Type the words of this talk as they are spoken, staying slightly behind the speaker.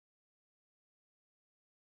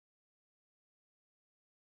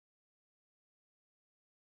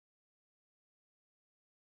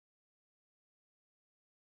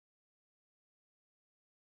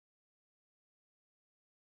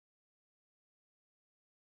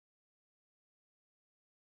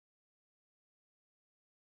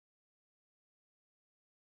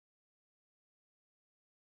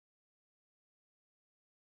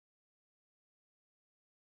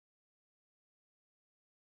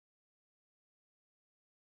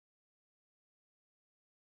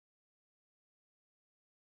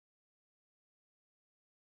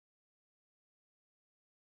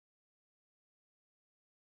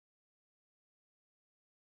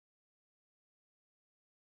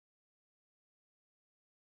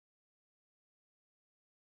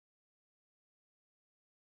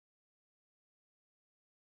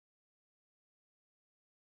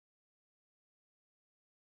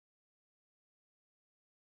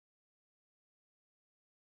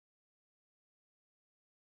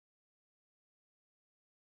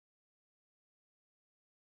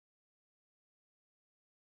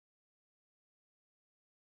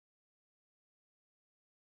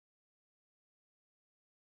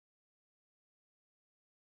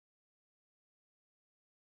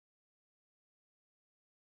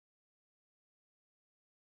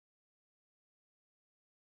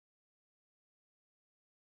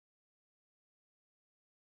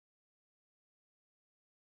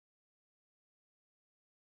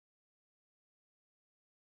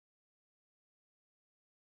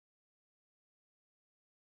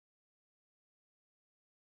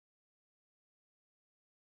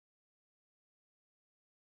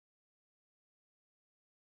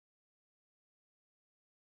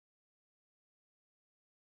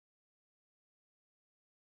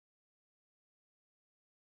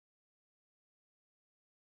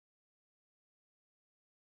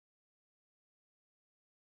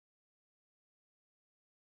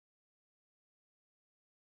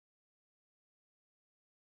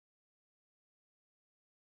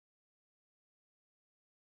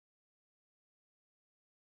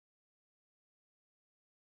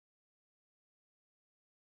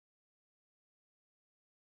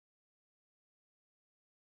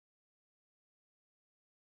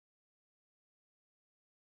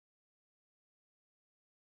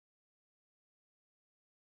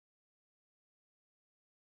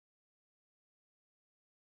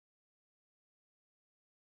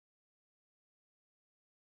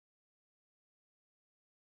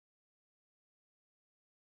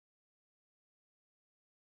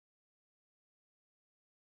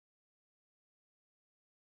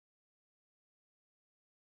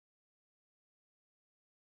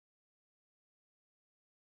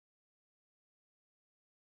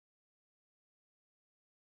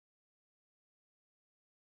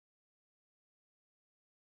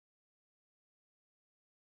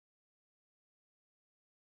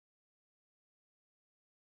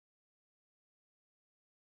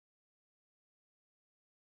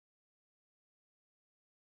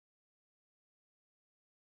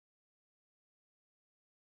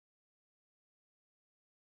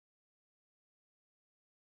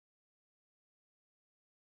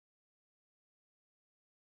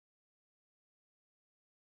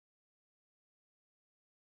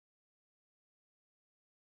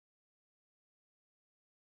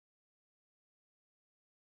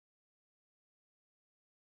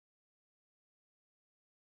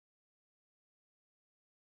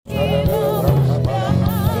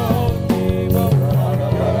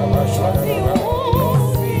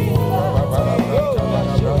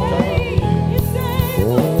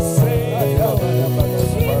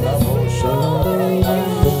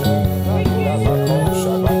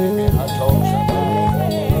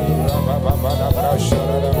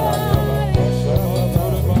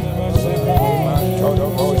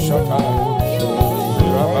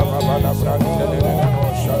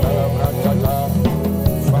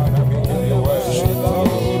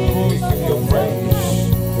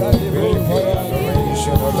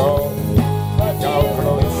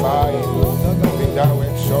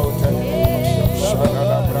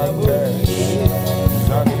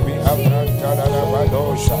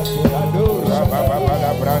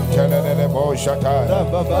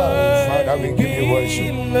Father, we give you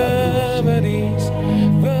worship.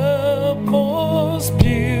 The most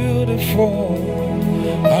beautiful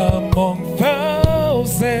among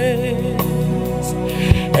thousands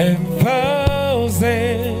and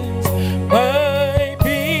thousands. My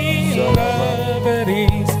beloved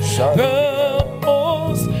is the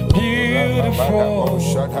most beautiful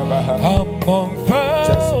among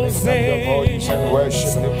thousands and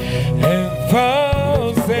thousands.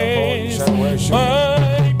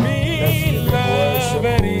 My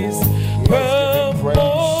beloved is the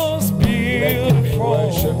most beautiful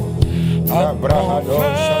among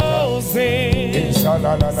thousands and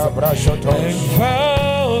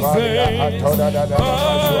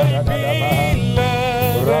thousands. My beloved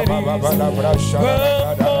is the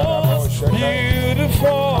most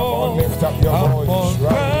beautiful Lift up your among voice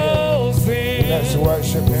right thousands here. Let's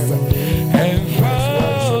worship him. and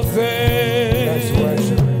thousands. Let's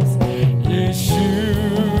worship him.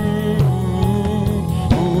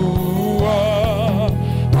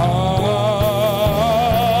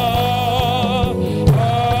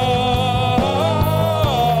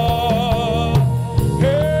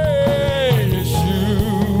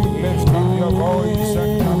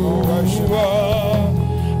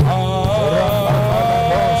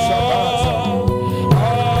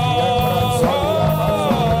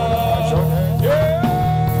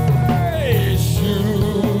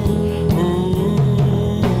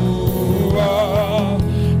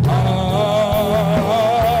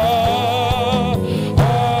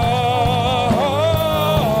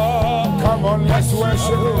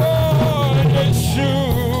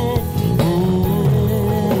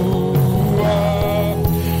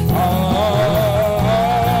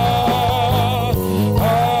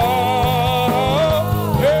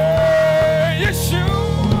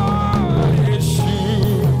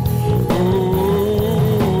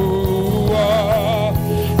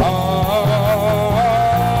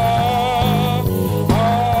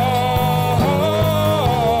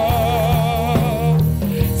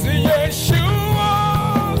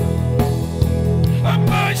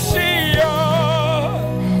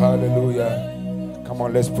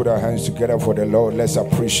 Let's put our hands together for the Lord. Let's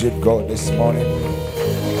appreciate God this morning.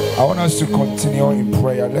 I want us to continue in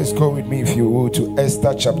prayer. Let's go with me, if you will, to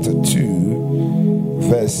Esther chapter 2,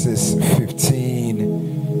 verses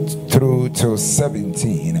 15 through to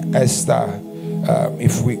 17. Esther,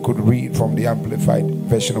 if we could read from the Amplified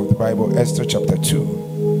version of the Bible, Esther chapter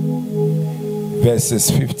 2,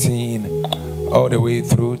 verses 15 all the way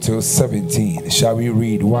through to 17. Shall we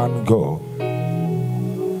read one go?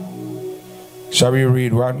 Shall we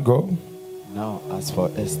read one go? Now, as for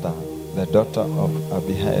Esther, the daughter of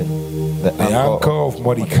Abihail, the uncle of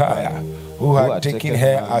Mordecai, who had taken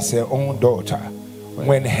her as her own daughter,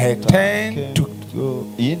 when her turn to go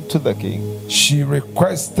into the king, she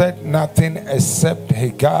requested nothing except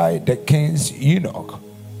Hegai, the king's eunuch,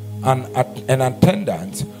 an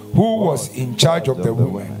attendant who was in charge of the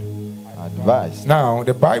women. Advised. Now,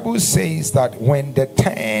 the Bible says that when the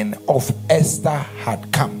turn of Esther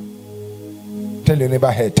had come, tell your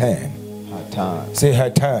neighbor her turn. Her turn. Say her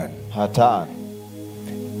turn. Her turn.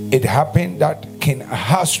 It happened that King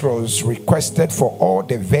Ahasuerus requested for all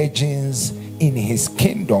the virgins in his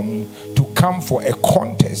kingdom to come for a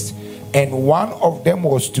contest, and one of them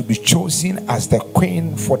was to be chosen as the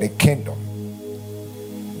queen for the kingdom.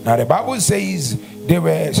 Now the Bible says there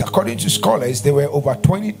were, according to scholars, there were over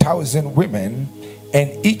 20,000 women,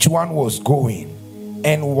 and each one was going.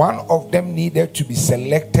 And one of them needed to be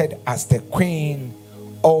selected as the queen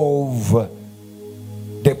of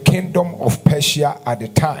the kingdom of Persia at the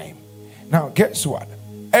time. Now, guess what?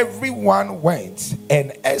 Everyone went,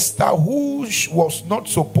 and Esther, who was not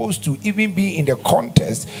supposed to even be in the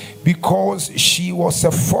contest because she was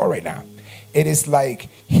a foreigner. It is like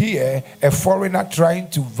here, a foreigner trying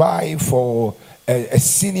to vie for a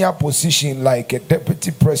senior position like a deputy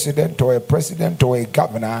president or a president or a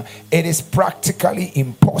governor. It is practically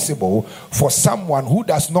impossible for someone who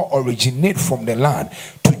does not originate from the land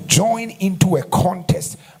to join into a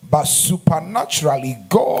contest. But supernaturally,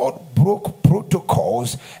 God broke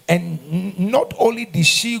protocols, and not only did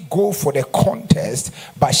she go for the contest,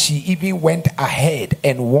 but she even went ahead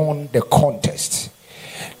and won the contest.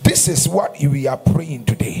 This is what we are praying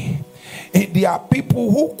today. There are people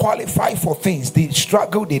who qualify for things, they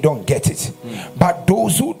struggle, they don't get it. But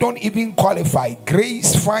those who don't even qualify,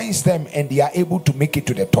 grace finds them and they are able to make it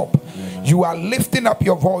to the top. You are lifting up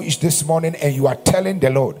your voice this morning and you are telling the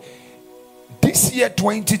Lord, this year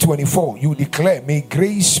 2024, you declare, may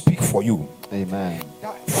grace speak for you. Amen.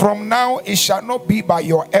 From now, it shall not be by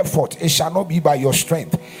your effort, it shall not be by your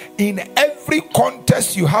strength. In every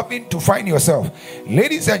contest you happen to find yourself,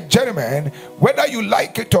 ladies and gentlemen, whether you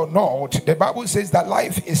like it or not, the Bible says that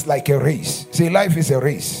life is like a race. Say, life is a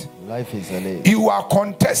race. Life is a race. You are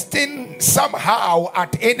contesting somehow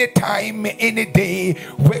at any time, any day,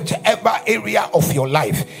 whichever area of your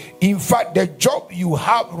life. In fact, the job you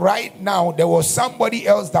have right now, there was somebody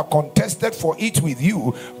else that contested for it with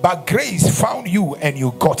you, but grace found you and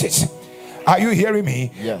you got it. Are you hearing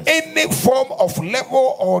me? Yes. Any form of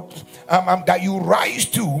level or that you rise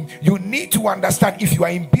to, you need to understand. If you are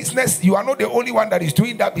in business, you are not the only one that is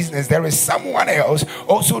doing that business. There is someone else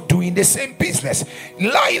also doing the same business.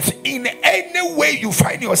 Life, in any way you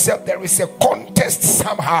find yourself, there is a contest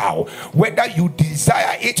somehow. Whether you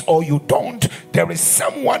desire it or you don't, there is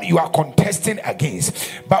someone you are contesting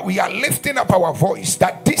against. But we are lifting up our voice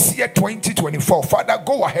that this year 2024, Father,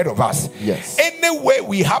 go ahead of us. Yes. Any way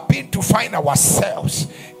we happen to find ourselves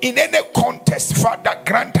in any contest, Father,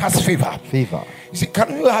 grant us favor. Favor. You see,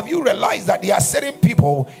 have you realized that there are certain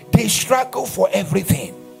people, they struggle for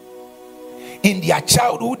everything? In their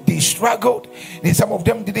childhood, they struggled. And some of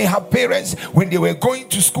them didn't have parents. When they were going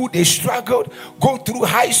to school, they struggled. Go through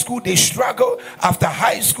high school, they struggled. After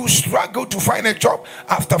high school, struggled to find a job.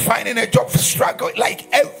 After finding a job, struggled. Like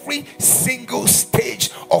every single stage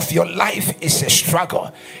of your life is a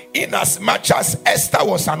struggle. In as much as Esther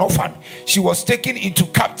was an orphan, she was taken into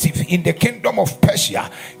captive in the kingdom of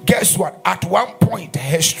Persia. Guess what? At one point,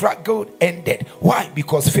 her struggle ended. Why?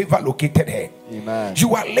 Because favor located her. Amen.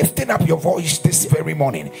 You are lifting up your voice this very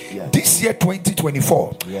morning. Yes. This year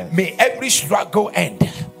 2024, yes, may every struggle end.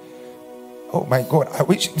 Oh my God, I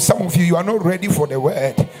wish some of you are not ready for the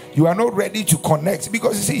word. You are not ready to connect.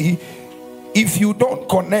 Because you see, if you don't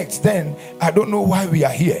connect, then I don't know why we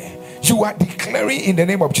are here. You are declaring in the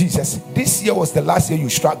name of Jesus, this year was the last year you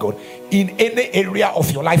struggled in any area of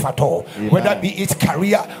your life at all. Amen. Whether be it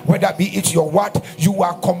career, whether be it your what, you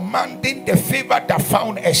are commanding the favor that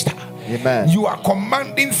found Esther. Amen. You are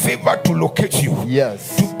commanding favor to locate you.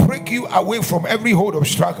 Yes. To break you away from every hold of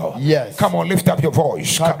struggle. Yes. Come on, lift up your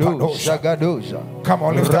voice. Kadosha. Come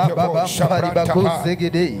on, lift up your voice.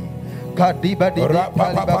 Kadiba di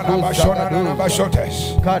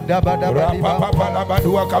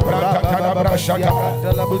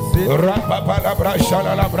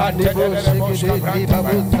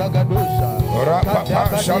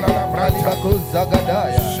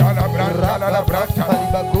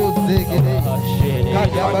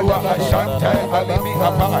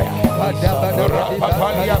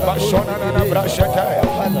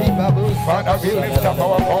Father, we lift up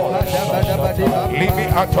our voice. Limi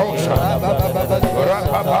atosha.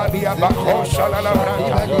 Rapapalia bakosha la la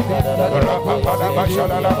branta. Rapapala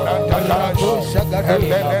bashala la branta.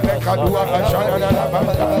 Elele kadua bashala la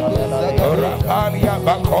branta. Rapalia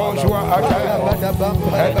bakosha ataya.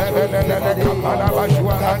 Elele kapala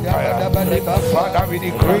bashua ataya. Father, we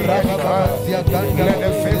decree and declare, let the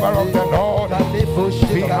favor of the Lord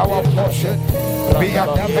be our portion. Be a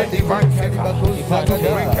divine favor to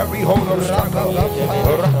break every hold of struggle.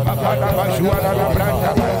 Rapapala bashua la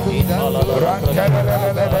branta.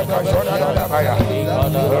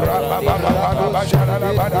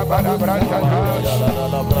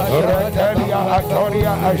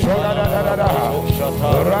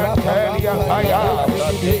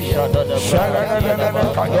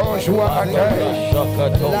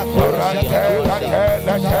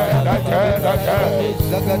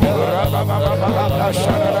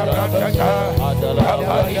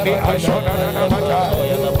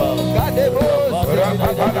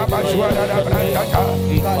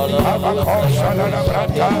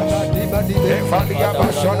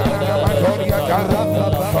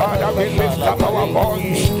 Father, we lift up our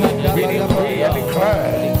voice. We decree and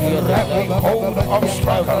declare every hold of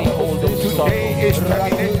struggle today is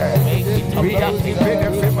terminated. We activate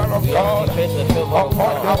the favor of God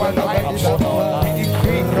upon our lives. We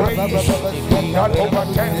decree grace that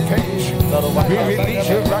overturns things. We release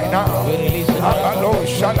it right now. Abalo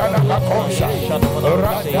shalala bakosha.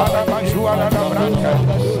 Rapala majuala la branca.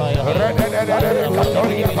 Redededede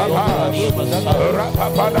katoria baba.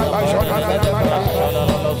 Rapapala bajola la mata.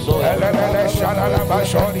 Elele shalala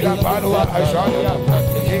bashoria balua ajolia.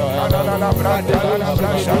 Ikala la branca la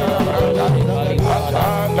branca la branca.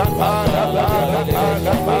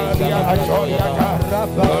 La balia ajolia ka.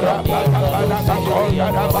 Rapapala bakoya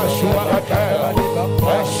la basua ate.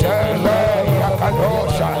 Eshele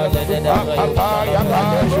yakadosha. Papaya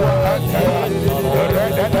bajua ate.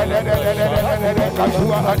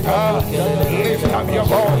 Lift up your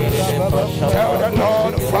voice. Tell the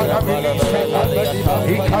Lord, Father, release favor.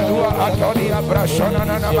 Ikalua Atonia Brashona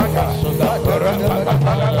Namata.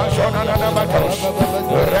 Rapapala Bashona Namatos.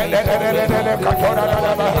 Rededededede Katora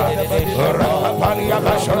Namaha. Rapapalia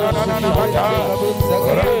Bashona Namata.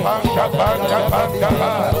 Rapanta Panta Panta.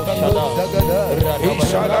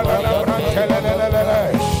 Ishala Namrantelele.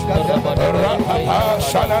 Rapapa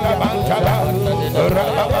Shalala Mantala.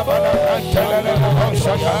 Rapapa Rantelele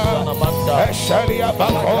Moshata. Eshalia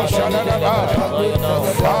Bako Shalalaba.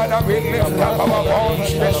 Father, we lift up our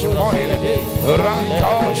voice this morning.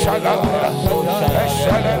 Ranto Shalala.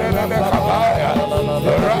 Eshalalala Kabaya.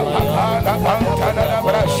 Rapapa Bantala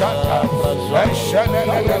Brashata.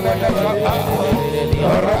 Eshalalala Kabaya.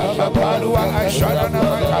 Rapapalua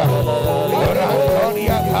Ashalanamata.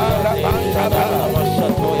 Rantonia Parabantaba.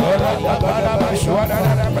 Rapapala Bashwana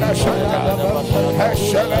Brashata.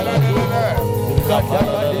 Eshalalala.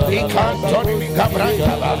 He can't turn me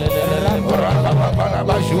Cabranta. Rapapala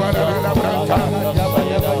Bashwana Branta.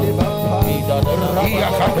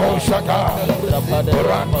 Iakadoshaka.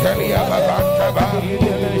 Rantelia Babantaba.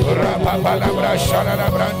 Rapapala Brashana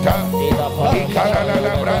Branta.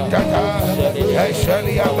 Ikalala Branta.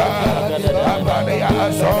 Esheliaba. Apalia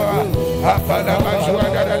Azora. Apala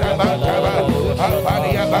Bashwana Branta.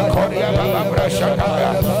 Apalia Bakoria Brashana.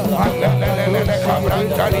 Alele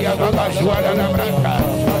Cabrantalia Babashwana Branta.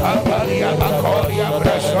 Apalia Bakoria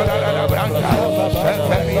Brashana Branta.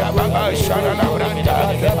 Etelia Babashana Branta.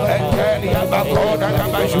 Etelia Bakoda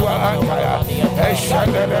Bashua Antaya.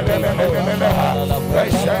 Eshelele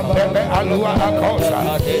Alua Akosa.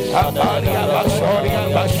 Apalia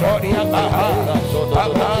Bashoria Baha.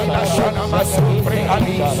 Apana Shana Masupri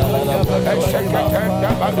Alis.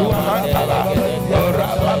 Eshekatenda Badua Antala.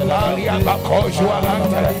 Rapapalia Bakoshua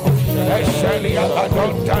Antaya. Eshelia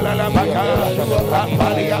Badonta La Baka.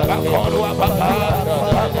 Apalia Bakorua Baba.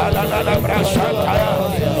 Apalala Brashantaya.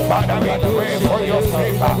 Father, we pray for your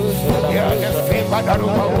favor. Yeah, the favor that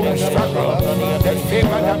overrules struggle. The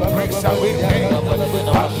favor that breaks away pain.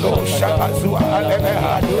 Pablo Shabazua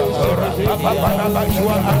Alebeha. Rapapapana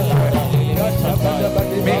Bajua Antaya.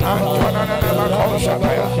 Me Antona Makosha.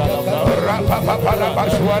 Rapapapana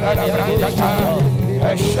Bajua Brantata.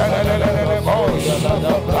 Eshelele Bosh.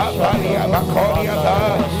 Papalia Bakoria Ba.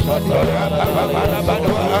 Rapapapana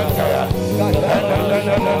Badua Antaya.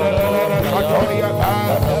 Katoria Ba.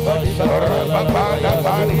 Rapapana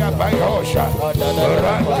Balia Bayosha.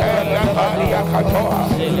 Rantela Balia Katoa.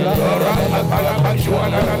 Rapapana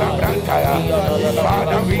Bajuana Brantaya.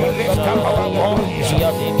 Father, we lift up our voice.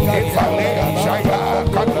 Ifale Shaya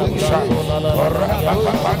Katusha.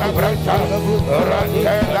 Rapapana Branta.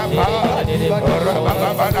 Rantela Ba.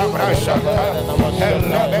 Rapapana Brashanta.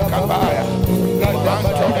 Elabekabaya.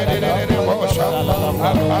 Rantele Bosha.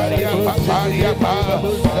 Apalia Papalia Pa.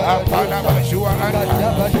 Apana Bajua Anta.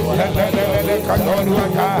 Lele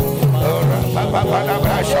Katoruata. Rapapana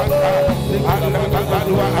Brashanta.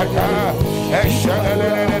 Alabadua Ata.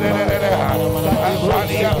 Eshelele.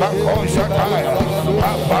 Apalia Bakosha Taya.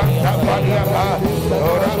 Apanta Palia Pa.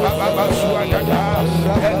 Rapapabashua Tata.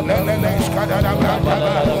 Lele Skadana Branta.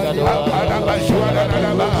 Apana Bajua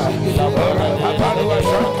Naba. Rapapalua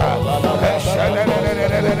Shanta.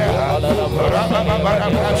 Eshelele. Rapapabana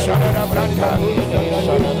Brashana Branta.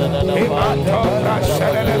 Imanto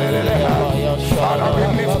Brashelele. Father, we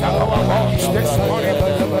lift up our voice this morning.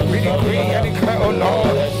 We decree and declare, O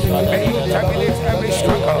Lord, may you terminate every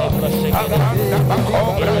struggle. Amanda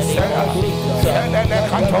Bakobra Sela, Selele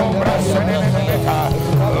Katobra Seleleta,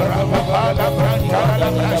 Rapapala Brantala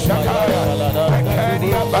Brashataya,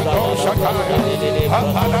 Akania Bato Shataya,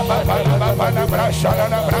 Apala Babana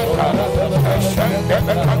Brashana Branta, Shende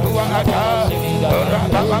Bekadua Ata,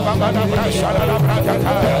 Rapapabana Brashana Branta.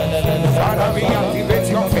 Father, we activate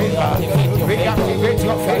your favor. We activate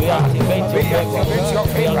your favor. We activate your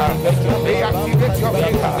favor. We activate your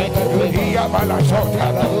favor. Via Balashota.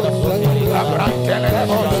 Abrantele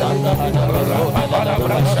Bosa. Rapapala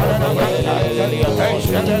Brashana Branta.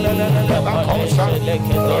 Bakosa.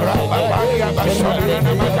 Rapapalia Bashana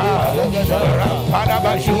Namata. Rapada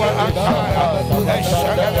Bashua Antaya.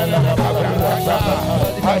 Eshelele Cabranta.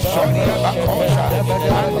 Ashonia Bakosa.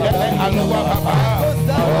 Andele Alua Baba.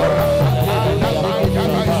 Rapapala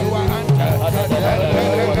Bashua Antaya.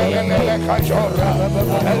 Kajora,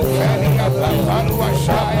 Elfenia Papanua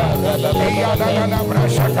Shaya, Iana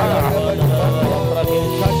Brashaka,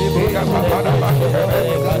 Ia Papana Bakere,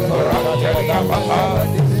 Rantelia Papa,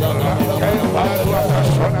 Rantel Padua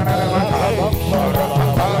Kashona Namata,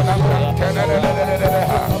 Rapapana Brantene,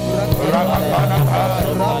 Rapapana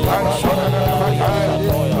Kashona Namata,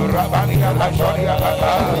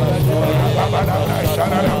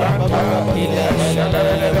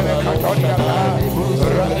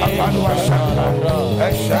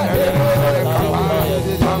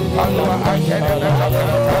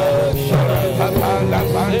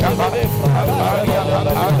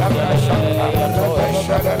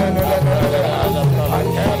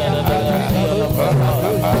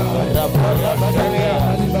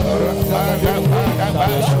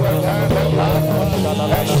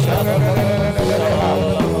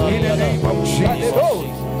 In the name of Jesus.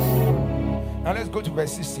 Now let's go to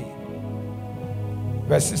verse 16.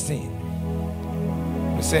 Verse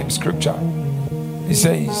 16. The same scripture. He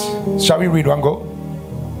says, shall we read one go?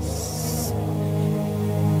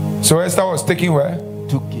 So Esther was taken where?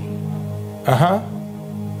 To king.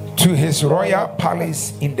 To his royal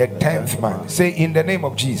palace in the 10th month. Say, in the name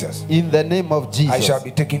of Jesus. In the name of Jesus. I shall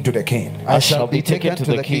be taken to the king. I shall be taken to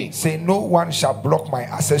the king. Say, no one shall block my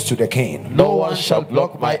access to the king. No one shall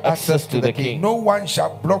block my access to the king. No one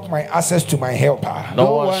shall block my access to my helper.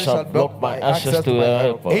 No one shall block my access to the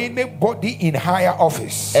helper. Anybody in higher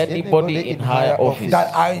office. Anybody in higher office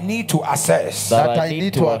That I need to access. that I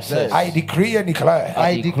need to access. I decree and declare.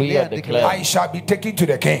 I decree and declare. I shall be taken to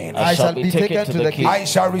the king. I shall be taken to the king. I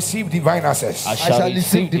shall receive divine access. I shall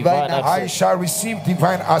receive divine I access. shall receive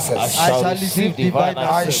divine I access. shall receive divine I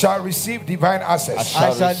access. shall receive divine I access.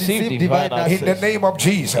 shall receive divine In access. the name of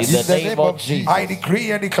Jesus. In the name of Jesus. I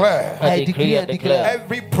decree and declare. I decree and declare.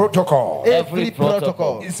 Every protocol Every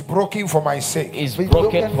protocol is broken for my sake. is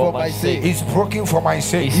broken for my sake. Is broken for my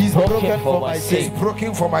sake. Is broken for my Is sake.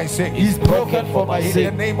 broken for my sake. Is broken for my In the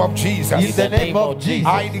sake. name of Jesus. In the name of Jesus.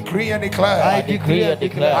 I decree and declare. I decree and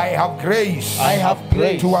declare. I have grace. I have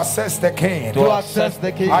grace to access the king. to access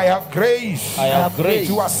the king. I have grace. I have grace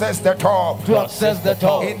to access the top. to access the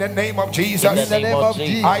top. In the name of In Jesus. the name of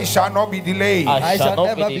Jesus. I shall not be delayed. I shall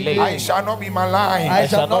never be I delayed. shall not be maligned. I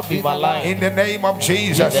shall not be maligned. In the name of In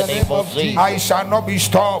Jesus. the name of Jesus. I shall not be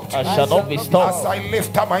stopped. I shall not be As stopped. I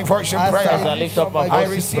lift up my voice in As prayer, I lift up my I voice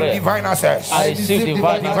in receive prayer. divine access. I receive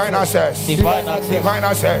divine Divine access. access. Divine access. Divine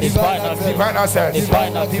access. Divine access. Divine access.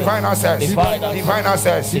 Divine access. Divine access. Divine access. Divine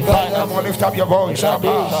access. Divine Come on, lift up your voice.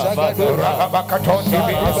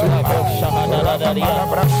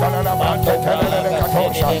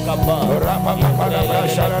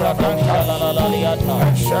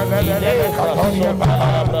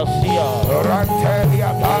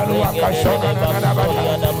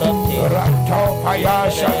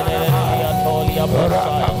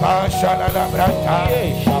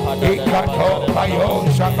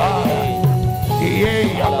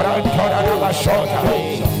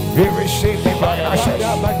 We receive divine access.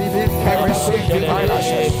 We receive divine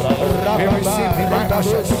access. We receive divine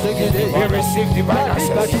access. We receive divine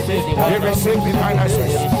access. We receive divine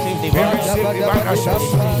access. We receive divine access.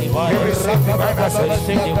 We receive divine access.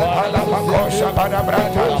 Alabakosha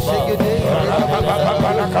badabrata.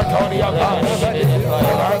 Alabakatoria bash.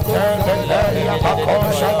 Alabakatoria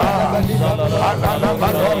bakosha bash.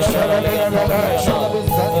 Alabakosha bash.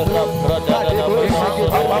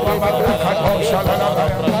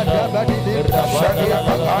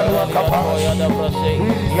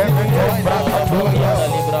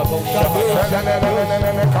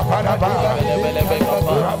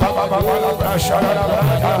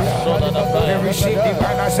 We receive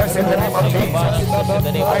divine access in the name of Jesus.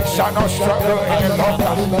 I shall not struggle any longer.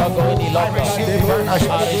 I receive divine access.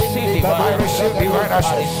 I receive divine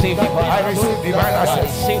access. I receive divine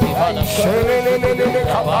access.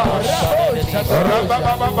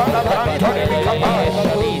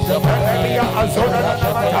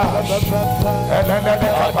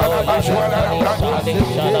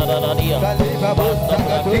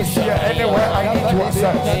 This year, anywhere I need to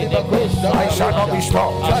access, I shall not be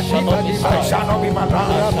stopped. I shall not be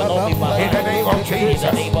maligned. In the name of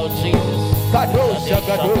Jesus.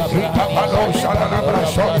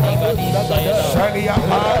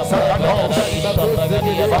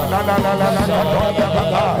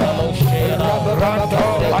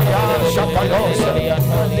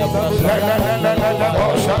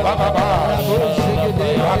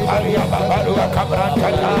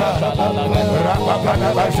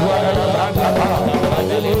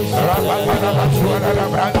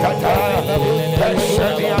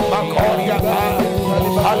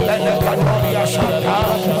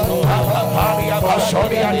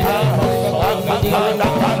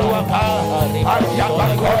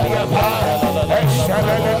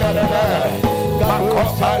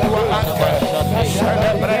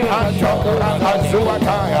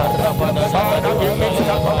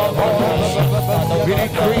 We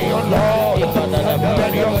decree, O Lord,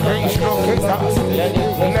 that your grace locate assist us. Let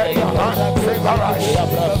your hand favor us.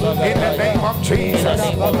 In the name of Jesus.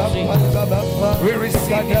 We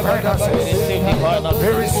receive divine access. We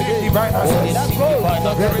receive divine access.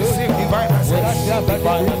 We receive divine access.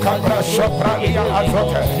 Kabra Shopralia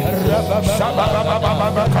Azote.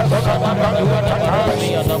 Shababa Katoka Duatata.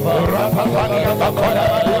 Rapapalia Bakola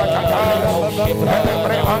Duatata.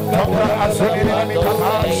 Elebre Antobra Azulini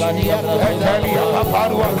Mikapash. Elia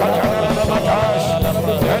Paparua Katana Matash.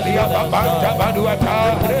 Elia Babanta Baduata.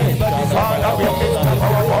 Father, we lift up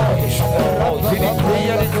our voice. We decree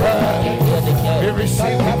and declare. We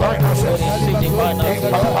receive divine access.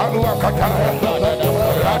 Paparua Katana.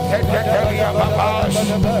 Ratetelia Babash.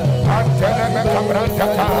 Antena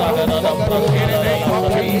Cabrantata. In the name of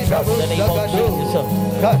Jesus.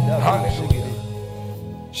 Hallelujah.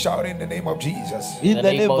 Shout in the name of Jesus. In the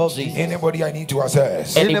name of Jesus. Anybody I need to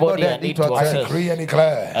access. Anybody I need to I access. decree and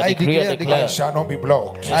declare. I decree and I declare. shall not be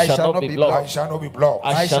blocked. I shall not be I blocked. shall not be blocked.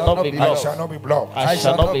 I shall not be I blocked. shall not be blocked. I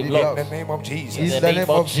shall not be In blocked. the name of Jesus. In the name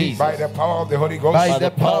of Jesus. By the power of the Holy Ghost. By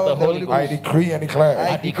the power of the Holy I Ghost. decree and declare.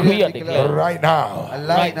 I decree and declare. Right now.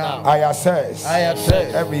 Right now. I access. I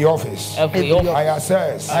access. Every office. Every office. I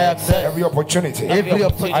access. I access. Every opportunity. Every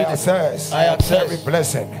opportunity. I access. I access. Every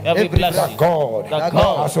blessing. Every blessing That God that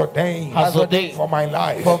God has ordained. has ordained For my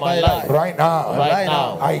life. for my life. Right now. Right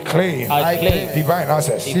now. I claim. I claim Divine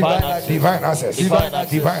access. divine access. Divine access. Divine access.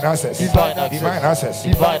 Divine access. Divine access. Divine access.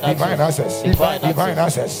 Divine Divine access. Divine Divine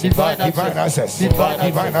access. Divine Divine access. Divine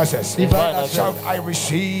Divine access. Divine access. Shout, I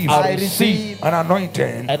receive. I receive An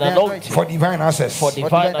anointing. an anointing For divine access. for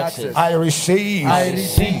divine access. I receive. I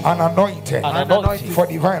receive An anointing. an anointing For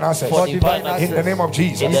divine access. for divine access. In the name of In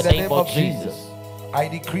Jesus. the name of Jesus. I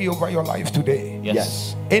decree over your life today.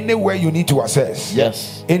 Yes. Anywhere you need to access.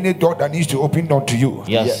 Yes. Any door that needs to open unto you.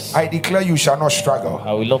 Yes. I declare you shall not struggle.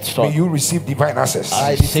 I will not May struggle. you receive divine access.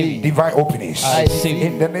 I receive. Divine openings. I receive.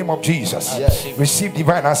 In the name of Jesus. Yes. Receive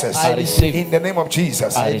divine access. I receive. In the name of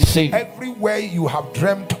Jesus. I receive. Everywhere you have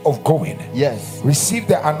dreamt of going. Yes. Receive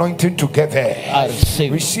the anointing to get there. I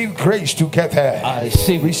receive. Receive grace to get there. I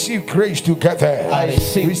receive. Receive grace to get there. I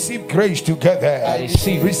receive. Receive grace to get there. I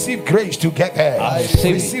receive. Receive grace to get there. I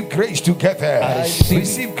receive. Receive grace to get there. I receive.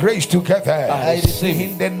 Receive grace to get there. I receive.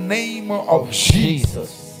 In the name of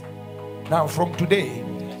Jesus. Now, from today,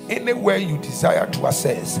 anywhere you desire to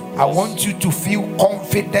access, I want you to feel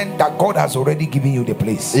confident that God has already given you the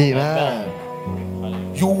place. Amen.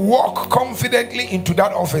 You walk confidently into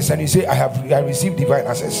that office and you say, I received divine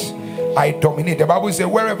access. I dominate. The Bible says,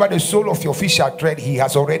 wherever the sole of your feet shall tread, He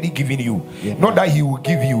has already given you. Yeah. Not that He will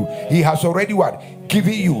give you. He has already what?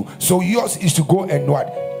 Given you. So yours is to go and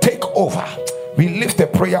what? Take over. We lift a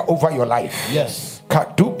prayer over your life. Yes.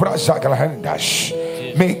 Kadubra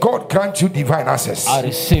Zagalahandash. May God grant you divine access. I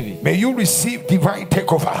receive it. May you receive divine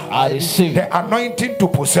takeover. I receive it. The anointing to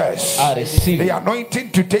possess. I receive The it.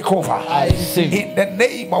 anointing to take over. I receive it. In the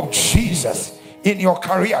name of Jesus. In your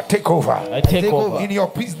career, take over. I take over. In your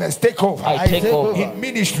business, take over. I take over. In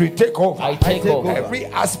ministry, take over. I take over. Every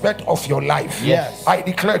aspect of your life. Yes. I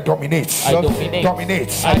declare dominates. I dominate.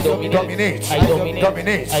 Dominates. I dominate. Dominates. I dominate.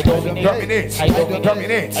 Dominates. I dominate. Dominates. I dominate.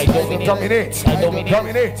 Dominates. I dominate. Dominates. I dominate.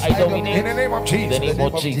 Dominates. I dominate. In the name of In Jesus. the name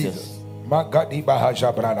of Jesus. Magadi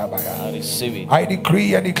Bahaja Branabaya. I receive it. I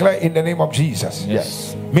decree and declare in the name of Jesus.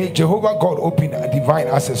 Yes. May Jehovah God open a divine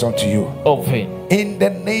access unto you. Open. In the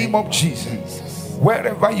name of Jesus.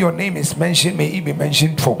 Wherever your name is mentioned, may it be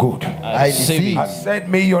mentioned for good. I receive I it. said,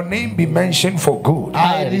 may your name be mentioned for good.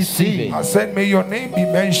 I receive I it. said, may your name be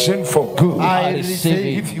mentioned for good. I receive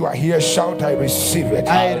it. If you are here, shout, I receive it.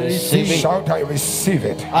 I receive it. Shout, I receive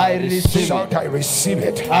it. I receive Shout, it. I receive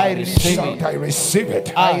it. I receive Shout, it. I receive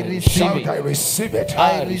it. I receive Shout, it. I receive it.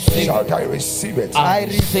 I receive Shout, it. I receive it. I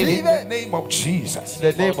receive In the it. name of Jesus.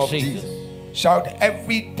 In the name of Jesus. Shout,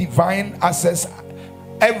 every divine access.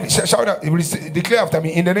 Shout out, declare after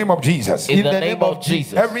me, in the name of Jesus. In the name of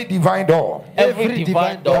Jesus. Every divine door Every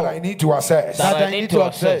divine that I door need to access, that I need to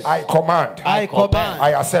access. I command, I command.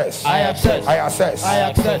 I access, I access. I access, I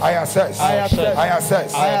access. I access, I access. I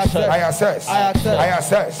access, I access. I access, I access. I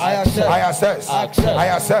access, I access. I access, I access. I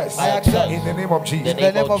access, I access. in the name of In Jesus.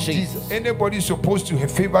 the name of Jesus. Anybody supposed to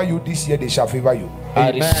favor you this year, they shall favor you. I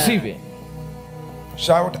Amen. receive it.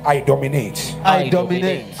 Shout, I dominate, I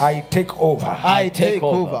dominate. I take over. I take The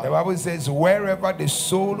over. Bible says, wherever the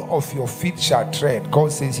sole of your feet shall tread,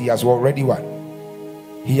 God says He has already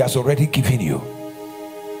won. He has already given you.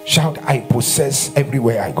 Shout, I possess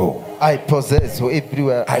everywhere I go. I possess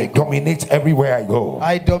everywhere I dominate everywhere I go.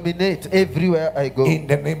 I dominate everywhere I go. In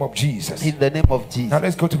the name of Jesus. In the name of Jesus. Now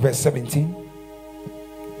let's go to verse 17.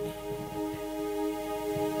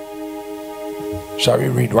 Shall we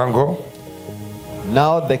read one go?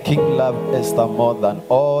 Now the king loved Esther more than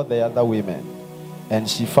all the other women, and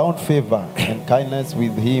she found favor and kindness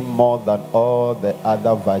with him more than all the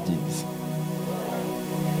other virgins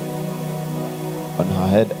on her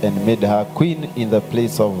head, and made her queen in the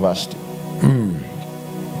place of Vashti.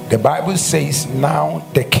 The Bible says, now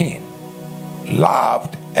the king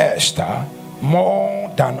loved Esther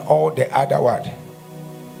more than all the other what?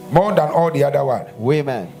 More than all the other what?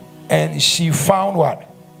 Women. And she found what?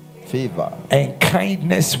 Favor and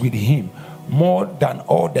kindness with him more than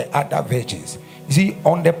all the other virgins. You see,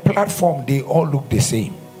 on the platform, they all looked the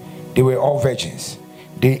same. They were all virgins.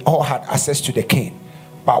 They all had access to the king.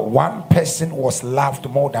 But one person was loved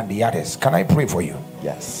more than the others. Can I pray for you?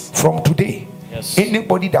 Yes. From today, Yes.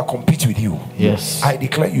 anybody that competes with you, Yes. I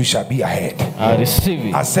declare you shall be ahead. I receive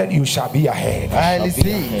it. I said you shall be ahead. I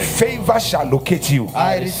receive. Favor shall locate you.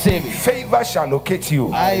 I receive. Favor shall locate you.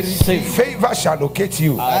 I receive. Favor shall locate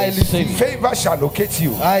you. I receive. Favor shall locate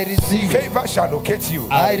you. I receive. Favor shall locate you.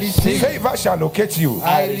 I receive. Favor shall locate you.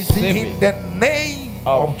 I receive. In the name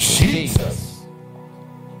of Jesus.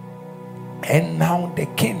 And now the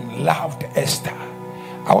king loved Esther.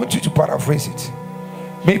 I want you to paraphrase it.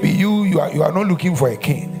 Maybe you are not looking for a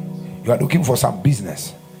king. You are looking for some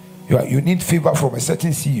business. You need favor from a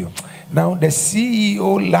certain CEO. Now the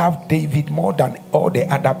CEO loved David more than all the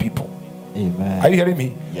other people. Amen. Are you hearing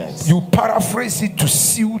me? Yes. You paraphrase it to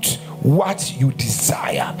suit what you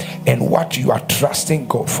desire and what you are trusting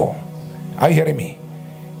God for. Are you hearing me?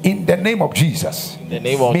 In the name of Jesus. In the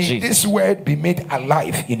name of May Jesus. this word be made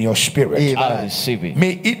alive in your spirit. Amen. I receive it.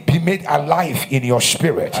 May it be made alive in your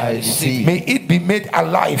spirit. I receive. May it be made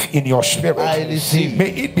alive in your spirit. I receive. May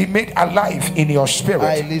it be made alive in your spirit.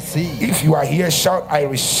 I receive. If you are here, shout, I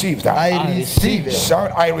receive that. I receive it.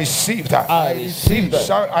 Shout, I receive that. I receive that.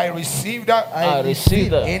 Shout, I receive that. I receive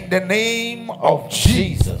that. In the name of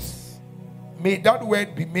Jesus. May that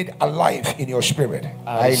word be made alive in your spirit.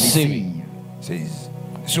 I receive it. Says,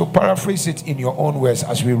 so paraphrase it in your own words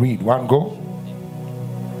as we read. One go.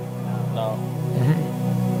 Now.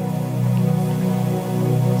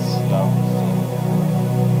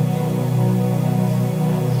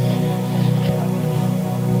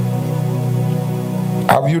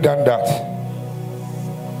 Have you done that?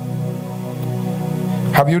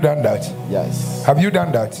 Have you done that? Yes. Have you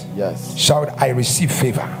done that? Yes. Shout, I receive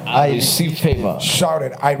favor. I receive favor. Shout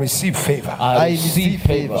it, I receive favor. I receive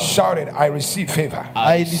favor. Shout it, I receive favor.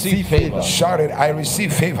 I receive favor. Shout it, I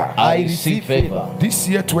receive favor. I receive favor. This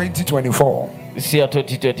year 2024, This year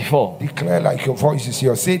 2024. declare like your voice is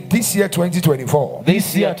here. Say, this year 2024,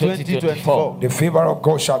 This year 2024. the favor of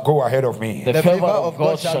God shall go ahead of me. The favor of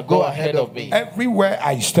God shall go ahead of me. Everywhere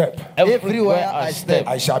I step, Everywhere I step,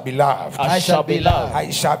 I shall be loved. I shall be loved. I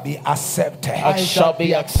shall be accepted. I shall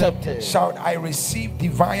be accepted. Shout, I receive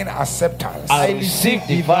divine acceptance. I receive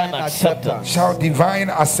divine acceptance. Shout, divine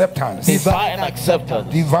acceptance. Divine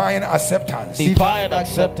acceptance. Divine acceptance. Divine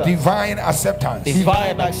acceptance. Divine acceptance. Divine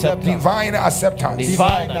acceptance. Divine acceptance.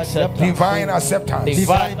 Divine acceptance. Divine acceptance.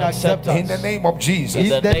 Divine acceptance. In the name of Jesus. In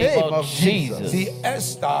the name of Jesus. See,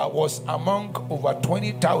 Esther was among over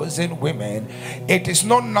 20,000 women. It is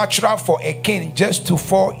not natural for a king just to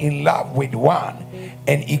fall in love with one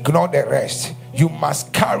and ignore the rest. You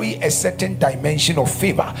must carry a certain dimension of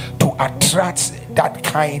favor to attract that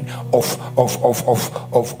kind of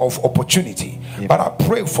opportunity. But I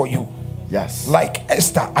pray for you. Yes. Like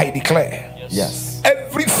Esther, I declare. Yes.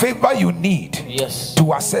 Every favor you need Yes.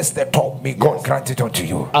 to access the top, may God grant it unto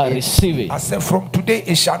you. I receive it. I said, from today,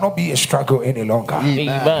 it shall not be a struggle any longer.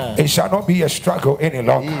 Amen. It shall not be a struggle any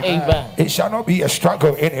longer. Amen. It shall not be a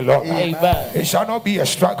struggle any longer. Amen. It shall not be a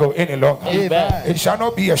struggle any longer. Amen. It shall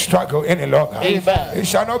not be a struggle any longer. Amen. It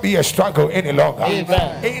shall not be a struggle any longer.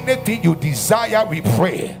 Amen. Anything you desire, we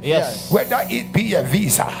pray. Yes. Whether it be a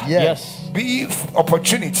visa, Yes. be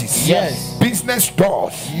opportunities, Yes. business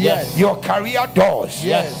doors, Yes. your career doors,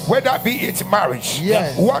 Yes. whether be it marriage,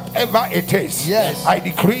 Yes. whatever it is, Yes. I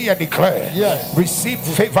decree and declare, Yes. receive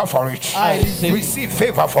favor for it. I receive. Receive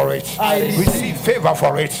favor for it. I Receive favor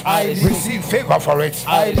for it. I receive. Receive favor for it.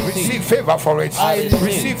 I receive. Receive favor for it. I receive.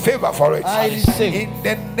 Receive favor for it. I receive. In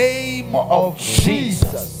the name of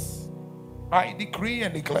Jesus, I decree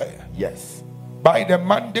and declare, Yes. by the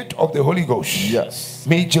mandate of the Holy Ghost, Yes.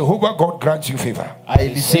 may Jehovah God grant you favor. I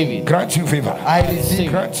receive it. Grant you favor. I receive.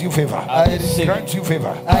 Grant you favor. I receive. Grant you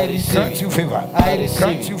favor. I receive. Grant you favor. I receive.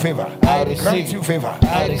 Grant you favor. I receive. Grant you favor.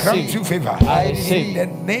 I receive. Grant you favor. I receive. In the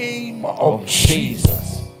name of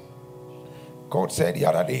Jesus. God said the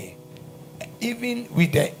other day, even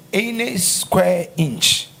with the any square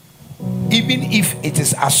inch, even if it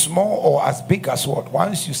is as small or as big as what,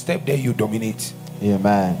 once you step there, you dominate.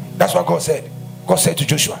 Amen. That's what God said. God said to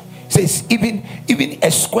Joshua, says, even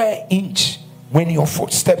a square inch, when your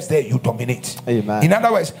footsteps there, you dominate. Amen. In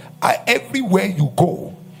other words, everywhere you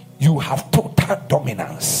go, you have total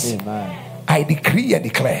dominance. Amen. I decree and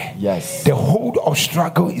declare, Yes. the hold of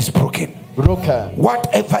struggle is broken. Broken.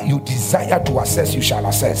 Whatever you desire to access, you shall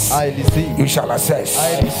access. I receive. You shall access.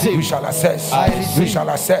 I receive. You shall access. I receive. You shall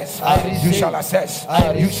access. I receive. You shall access.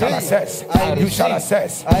 I You shall receive. access. I You shall receive.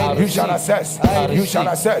 access. I You shall receive. access. I You shall receive.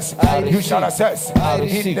 access. I You shall receive. access. I In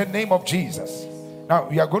receive. the name of Jesus. Now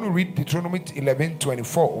we are going to read Deuteronomy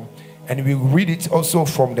 11:24, and we will read it also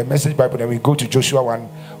from the Message Bible. Then we go to Joshua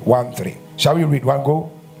 1:3. Shall we read? One go.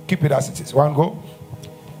 Keep it as it is. One go.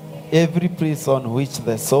 Every place on which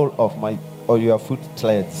the sole of my or your foot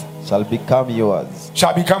treads shall become yours.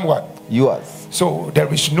 Shall become what? Yours. So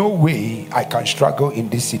there is no way I can struggle in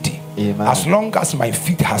this city. Amen. As long as my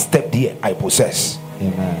feet have stepped here, I possess.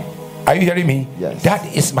 Amen. Are you hearing me? Yes.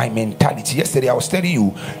 That is my mentality. Yesterday I was telling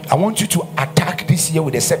you, I want you to attack this year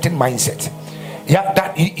with a certain mindset. Yeah,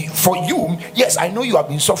 that for you, yes, I know you have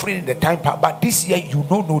been suffering in the time past, but this year you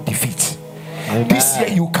know no defeat. Amen. This year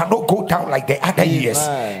you cannot go down like the other years.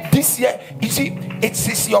 This year, you see, it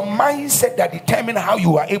is your mindset that determines how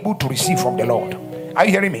you are able to receive from the Lord. Are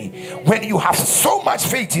you hearing me? When you have so much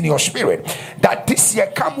faith in your spirit that this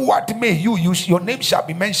year, come what may, your name shall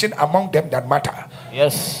be mentioned among them that matter.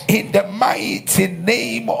 Yes. In the mighty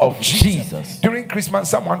name of Jesus. During Christmas,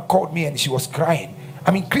 someone called me and she was crying.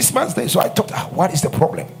 I mean, Christmas Day. So I thought, what is the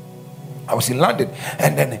problem? I was in London,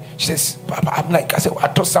 and then she says, Papa, I'm like, I said, I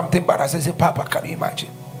thought something bad. I said, Papa, can you imagine?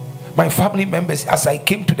 My family members, as I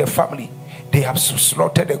came to the family, they have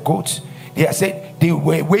slaughtered the goats. They have said they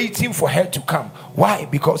were waiting for her to come. Why?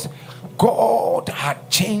 Because God had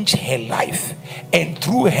changed her life, and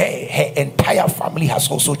through her entire family has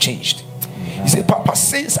also changed. He said, Papa,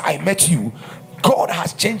 since I met you, God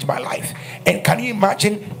has changed my life. And can you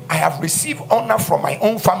imagine? I have received honor from my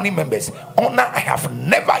own family members. Honor I have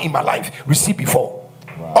never in my life received before.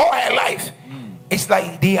 Wow. All her life. It's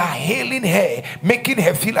like they are hailing her, making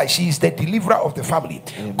her feel like she is the deliverer of the family.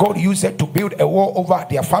 Amen. God used her to build a wall over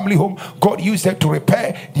their family home. God used her to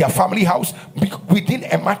repair their family house within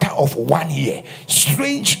a matter of 1 year.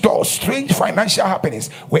 Strange doors, strange financial happenings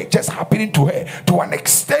were just happening to her to an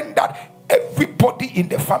extent that everybody in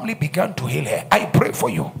the family began to hail her. I pray for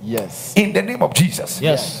you. Yes. In the name of Jesus.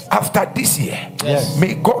 Yes. After this year, Yes.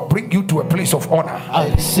 may God bring you to a place of honor. I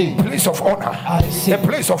receive. Place of honor. I receive. A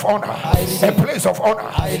place of honor. receive. A place of honor.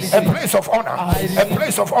 I receive. A place of honor. I A receive.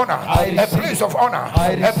 place of honor. I A receive. place of honor.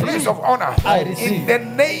 I A receive. place of honor. I receive. In the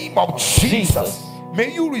name of Jesus. Jesus.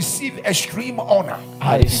 May you receive extreme honor.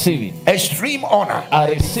 I receive it. Extreme honor.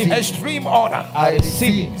 I receive it. Extreme honor. I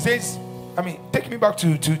receive it. Says, I mean, take me back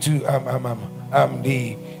to okay,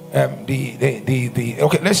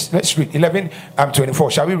 let's read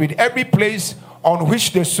 11:24. Shall we read? Every place on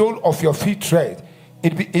which the sole of your feet tread,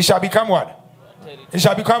 it shall become what? It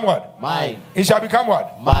shall become what? Mine. It shall become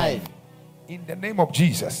what? Mine. In the name of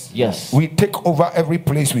Jesus. Yes. We take over every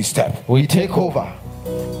place we step. We take over.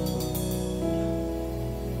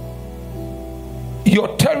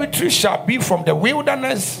 Your territory shall be from the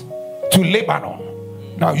wilderness to Lebanon.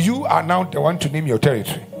 Now you are now the one to name your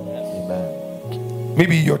territory. Amen.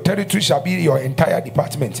 Maybe your territory shall be your entire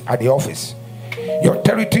department at the office. Your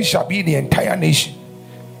territory shall be the entire nation.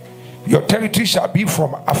 Your territory shall be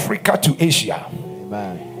from Africa to Asia.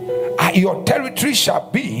 Amen. Your territory shall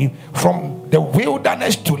be from the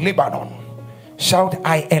wilderness to Lebanon. Shout,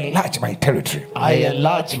 I enlarge my territory. I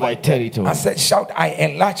enlarge my territory. I said, shout, I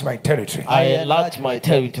enlarge my territory. I enlarge my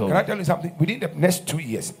Can I territory. tell you something? Within the next 2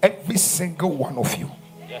 years, every single one of you,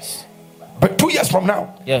 Yes. but 2 years from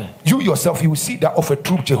now, Yeah. you yourself, you will see that of a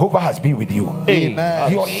troop, Jehovah has been with you.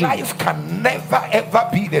 Amen. Your receive life can never ever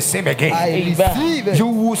be the same again. I Amen. receive it. You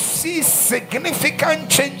will see significant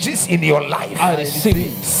changes in your life. I receive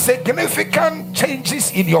it. Significant changes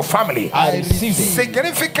in your family. I receive it.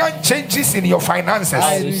 Significant changes in your finances.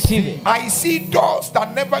 I receive it. I see doors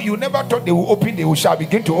that you never thought they will open, they shall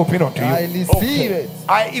begin to open unto I you. receive it.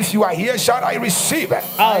 If you are here, shall I receive it?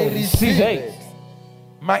 I receive it.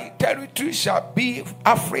 My territory shall be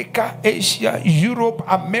Africa, Asia, Europe,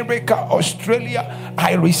 America, Australia.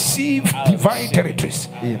 I receive divine receive territories.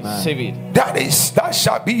 Amen. Receive it. That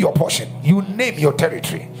shall be your portion. You name your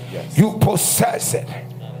territory. Yes. You possess it.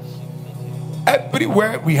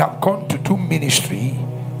 Everywhere we have gone to do ministry,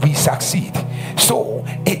 we succeed. So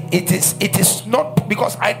it is not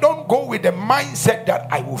because I don't go with the mindset that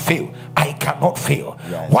I will fail. I cannot fail.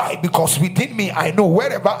 Yes. Why? Because within me I know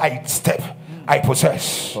wherever I step, I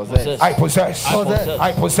possess. Possess. I possess. Possess.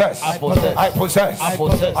 I possess. I possess. I possess. I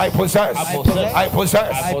possess. I possess. I possess. I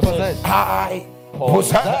possess. I possess. I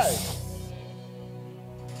possess.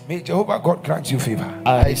 May Jehovah God grant you favor.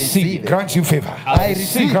 I receive it. Grant you favor. I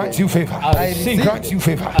receive Grant it. you favor. I receive Grant it. you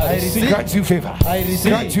favor. I receive Grant you favor. I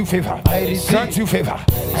receive Grant you favor. I receive Grant you favor.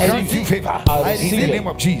 Grant you favor. I In receive the it. name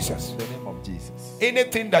of Jesus. In the name of Jesus.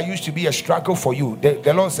 Anything that used to be a struggle for you,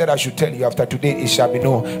 the Lord said I should tell you after today it shall be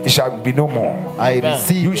no more. I Amen.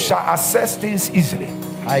 receive. You it. shall access things easily.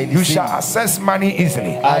 I You receive. shall access money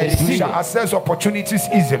easily. I You receive shall it. access opportunities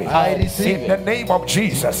easily. I receive In the name of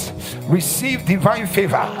Jesus, receive divine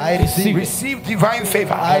favor. I receive. Receive divine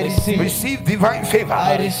favor. I receive it. Receive divine favor.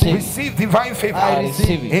 I receive. Receive divine favor. I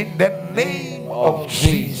receive it. In the name of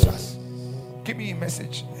Jesus. Give me a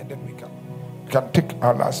message and then we can take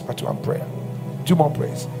our last but one prayer. 2 more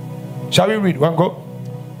prayers. Shall we read? One go.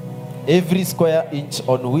 Every square inch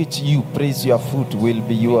on which you place your foot will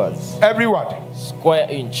be yours. Every word. Square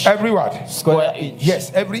inch. Every word. Square inch.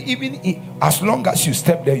 Yes, as long as you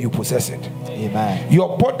step there, you possess it. Amen.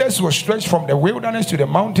 Your borders will stretch from the wilderness to the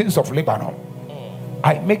mountains of Lebanon.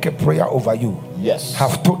 I make a prayer over you. Yes.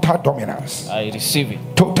 Have total dominance. I receive it.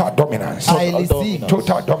 Total dominance. I receive.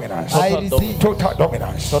 Total dominance. I Total receive. Total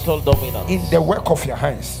dominance. Total dominance. In the work of your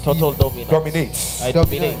hands. Total dominance. Dominates. I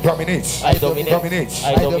dominate. Dominates. I dominate. Dominates.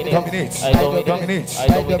 I dominate. Dominates. I dominate. Dominates. I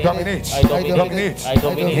dominate. Dominates. I dominate. Dominates. I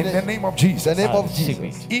dominate. In the name of The Jesus. name I of receive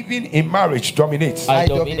Jesus. it. Even in marriage, dominates. I I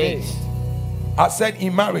dominate. I said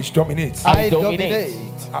in marriage, dominates. I dominate.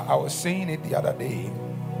 dominate. I was saying it the other day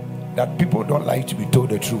that people don't like to be told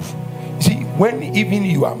the truth. See, when even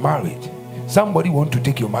you are married, somebody want to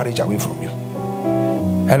take your marriage away from you.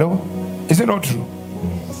 Hello? Is it not true?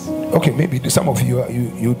 Okay, maybe some of you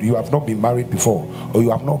you have not been married before, or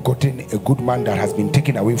you have not gotten a good man that has been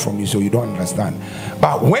taken away from you, so you don't understand.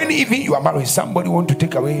 But when even you are married, somebody want to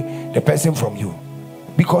take away the person from you,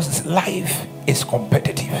 because life is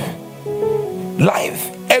competitive.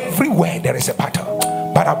 Life, everywhere there is a battle.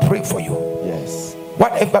 But I pray for you. Yes.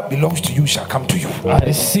 Whatever belongs to you shall come to you. I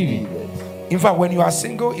receive it. In fact, when you are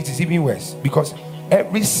single, it is even worse, because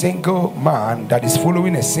every single man that is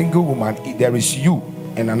following a single woman, there is you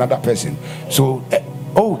and another person. So,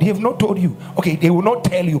 oh, they have not told you. Okay, they will not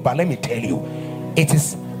tell you, but let me tell you, it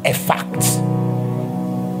is a fact.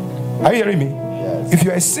 Are you hearing me? Yes. If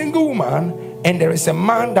you're a single woman and there is a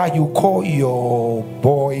man that you call your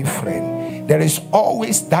boyfriend, there is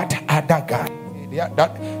always that other guy,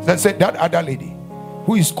 that other lady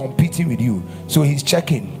who is competing with you. So he's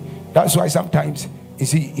checking. That's why sometimes you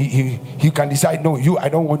see he can decide, no, I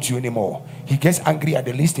don't want you anymore. He gets angry at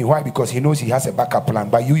the listening. Why? Because he knows he has a backup plan,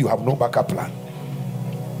 but you have no backup plan.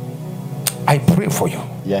 I pray for you.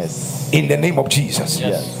 Yes. In the name of Jesus.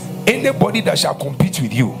 Yes. Anybody that shall compete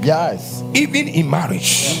with you, Yes. even in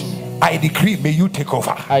marriage, I decree, may you take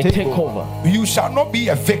over. I take over. You shall not be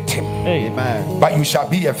a victim, Hey, Amen. but you shall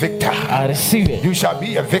be a victor. I receive it. You shall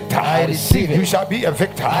be a victor. I receive it. You shall be a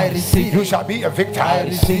victor. I receive You it. shall be a victor. I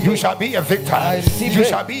receive You it. shall be a victor. I receive You it.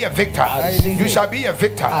 shall be a victor. I receive You it. shall be a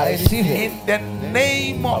victor. I receive it. In the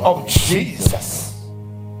name of Jesus.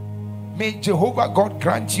 May Jehovah God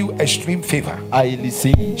grant you extreme favor. I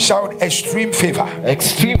receive. Shout extreme favor.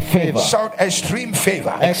 Extreme favor. Shout extreme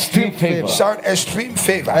favor. Extreme favor. Shout extreme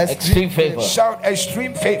favor. Extreme favor. Shout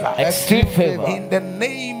extreme favor. Extreme favor. In the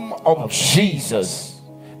name of Jesus.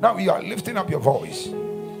 Now you are lifting up your voice.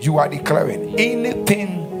 You are declaring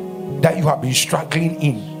anything that you have been struggling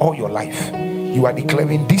in all your life. You are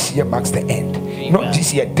declaring this year marks the end. Not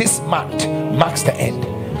this year, this month marks the end.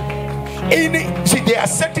 See, there are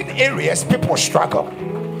certain areas people struggle.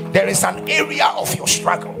 There is an area of your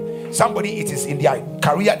struggle. Somebody, it is in their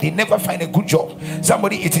career, they never find a good job.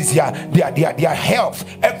 Somebody, it is their health.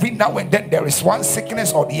 Every now and then there is one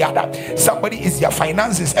sickness or the other. Somebody is their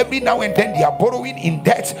finances. Every now and then they are borrowing in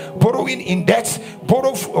debt,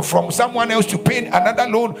 borrow from someone else to pay another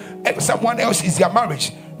loan. Someone else is their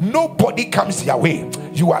marriage. Nobody comes their way.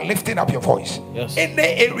 You are lifting up your voice. Yes. In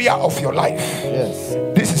the area of your life, Yes.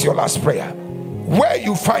 this is your last prayer. Where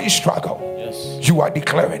you find struggle, Yes. you are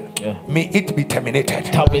declaring, Yeah. may it be terminated.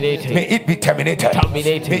 Terminated. May it be terminated.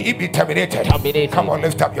 Terminated. May it be terminated. Terminated. Come on,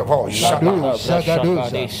 lift up your voice. Shadu, Shana.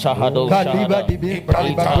 Shagadosa. Shahado, Kadiba dibi,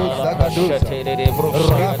 Kalibado,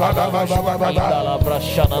 Shagadosa.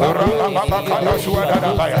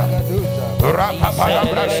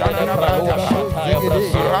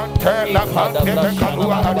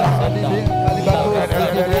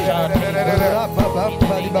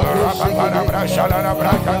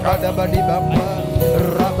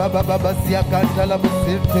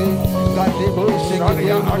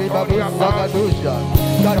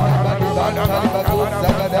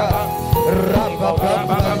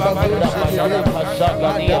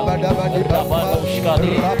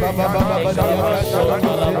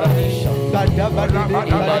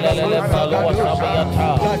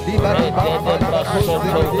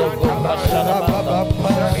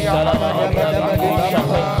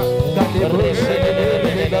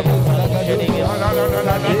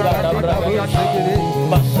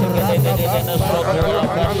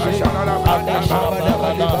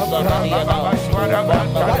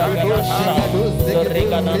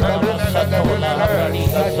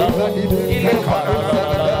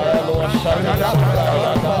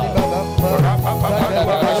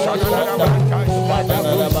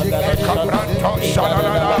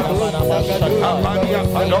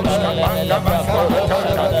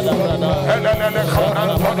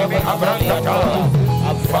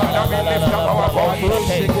 Father, we lift up our voice.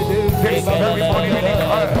 This very morning we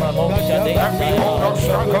declare every hold of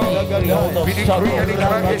struggle. We decree and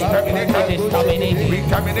declare is terminated. We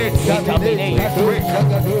terminate. We break.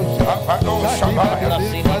 Abado Shabaya.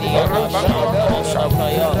 Rabado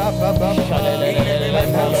Shabaya.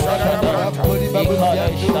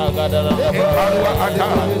 Ibarwa Ada.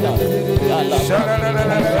 Shalala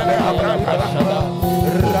Abraham.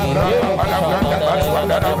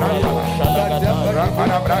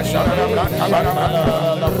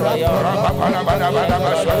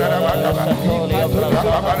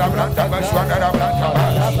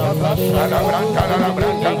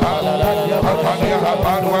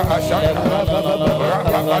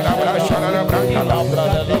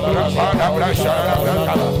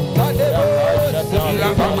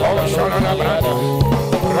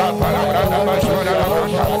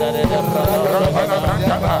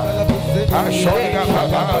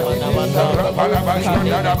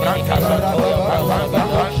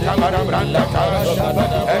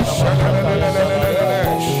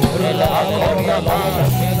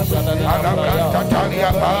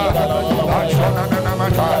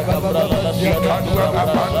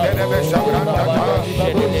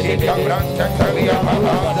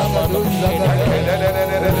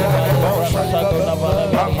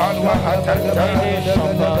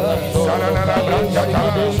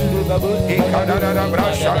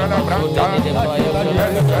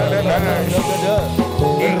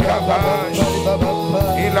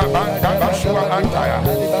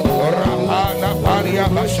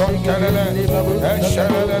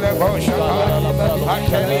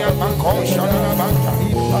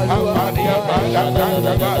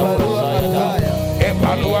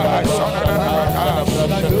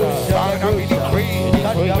 Father, we decree,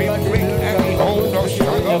 we break every hold of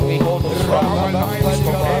struggle from our lives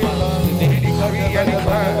today. We decree and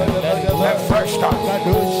declare a fresh start,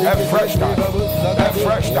 a fresh start, a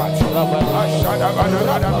fresh start.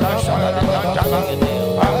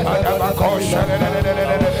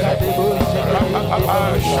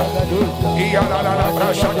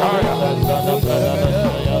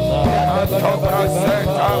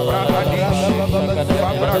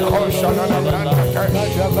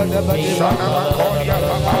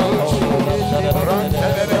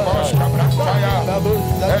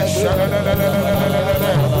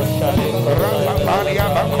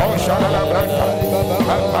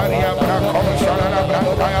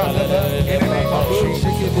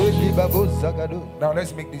 Now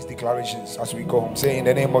let's make these declarations as we go home. Say in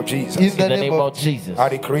the name of Jesus. In the name of Jesus. I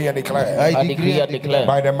decree and declare. I decree and declare.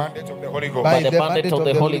 By the mandate of the Holy Ghost. By the mandate of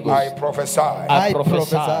the Holy Ghost. I prophesy. I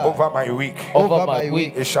prophesy. Over my week. Over my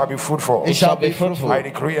week. It shall be fruitful. It shall be fruitful. I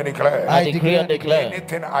decree and declare. I decree and declare.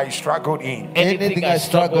 Anything I struggled in. Anything I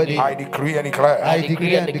struggled in. I decree and declare. I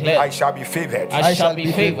decree and declare. I shall be favored. I shall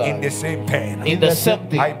be favored. In the same pain. In the same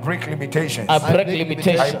thing. I break limitations. I break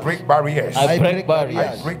limitations. I break barriers. I break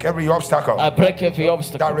barriers. I break every obstacle. I break every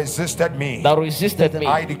obstacle that resisted me. That resisted me.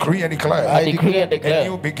 I decree and declare. I decree and declare. A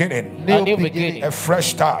new beginning. A new beginning. A fresh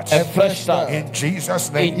start. A fresh start. In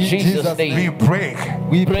Jesus' name. In Jesus' name. We break.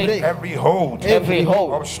 We break every hold. Every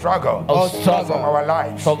hold of struggle. Of struggle from our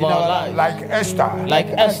lives. From our lives. Like Esther. Like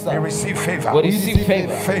Esther. We receive favor. We receive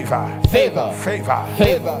favor. Favor. Favor. Favor.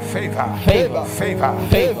 Favor. Favor. Favor. Favor.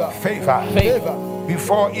 Favor. Favor. Favor.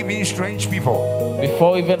 Before even strange people,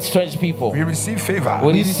 Before even strange people, we receive favor.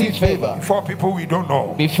 we receive favor. Before people we don't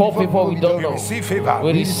know, Before people we don't we know, receive favor.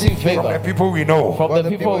 we receive From the favor. people we know. From the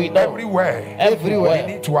people we know, Everywhere we everywhere,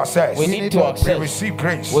 need to access. we need to We access. receive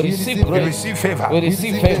grace. We receive We grace. receive favor. We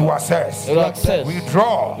receive To favor. access. To access. We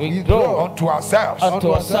draw We draw unto ourselves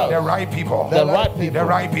unto ourselves the right people. the right people, The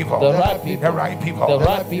right people. the right people, The right people. the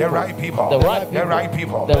right The people, right people. the right The right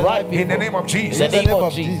people. the right In the people. name of In Jesus. the name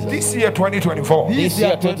of Jesus. This year 2024 This year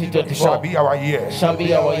shall 2024 be our year. shall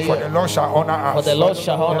be our For the year. Lord shall honor us. For the Lord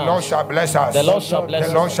shall honor The Lord us. shall bless us. The Lord shall bless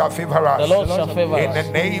The Lord us. shall favor us. The Lord shall favor In the us.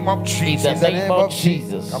 name of In Jesus. the name of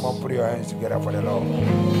Jesus. Come on, put your hands together for the Lord.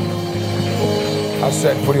 I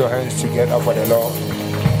said, put your hands together for the Lord.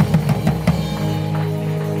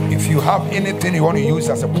 If you have anything you want to use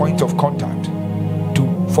as a point of contact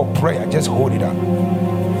for prayer, just hold it up.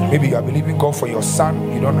 Maybe you are believing God for your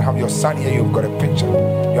son. You don't have your son here, you've got a picture.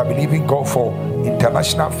 You are believing God for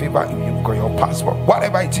international favor, you've got your passport.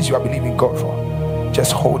 Whatever it is you are believing God for,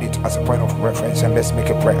 just hold it as a point of reference and let's make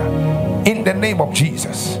a prayer. In the name of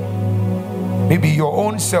Jesus. Maybe your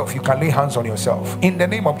own self, you can lay hands on yourself. In the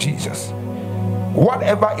name of Jesus.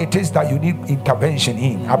 Whatever it is that you need intervention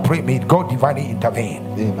in, I pray, may God divinely intervene.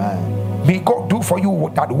 Amen. May God do for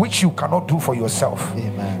you that which you cannot do for yourself.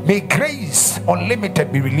 Amen. May grace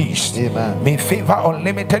unlimited be released. Amen. May favor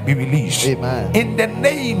unlimited be released. Amen. In the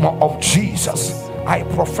name of Jesus, I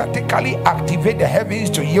prophetically activate the heavens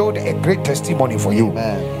to yield a great testimony for you.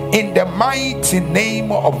 Amen. In the mighty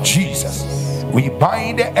name of Jesus, we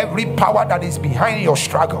bind every power that is behind your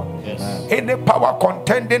struggle. Yes. Any power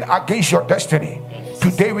contending against your destiny.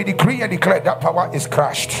 Today we decree and declare that power is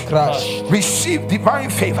crushed. Crash. Receive divine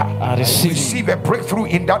favor. I receive A breakthrough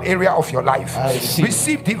in that area of your life. I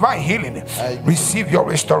receive. Divine healing. receive. Receive your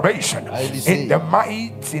restoration. I receive. In the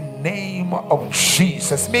mighty name of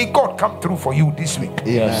Jesus. May God come through for you this week.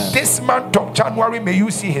 Amen. This month of January, may you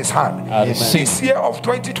see his hand. I receive. This year of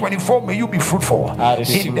 2024, may you be fruitful. I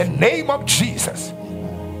receive. In the name of Jesus,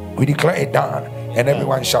 we declare it done. And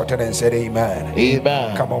everyone shouted and said, Amen.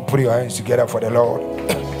 Amen. Come on, put your hands together for the Lord.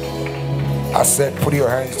 I said, put your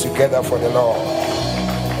hands together for the Lord.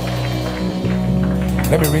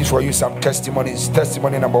 Let me read for you some testimonies.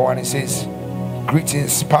 Testimony number 1, it says,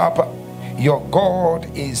 greetings, Papa. Your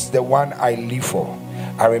God is the one I live for.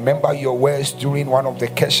 I remember your words during one of the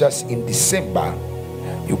Keshas in December.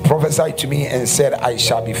 You prophesied to me and said, I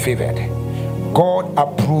shall be favored. God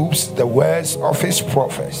approves the words of his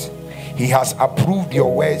prophets. He has approved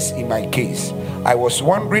your words in my case. I was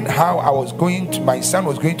wondering how my son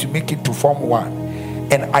was going to make it to Form 1.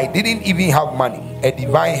 And I didn't even have money. A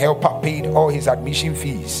divine helper paid all his admission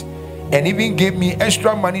fees and even gave me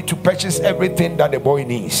extra money to purchase everything that the boy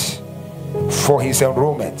needs for his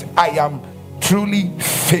enrollment. I am truly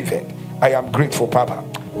favored. I am grateful, Papa.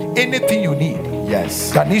 Anything you need,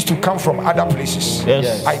 Yes. that needs to come from other places,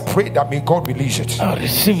 Yes. I pray that may God release it. I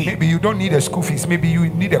receive it. Maybe you don't need a school fees, maybe you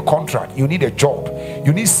need a contract, you need a job,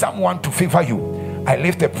 you need someone to favor you. I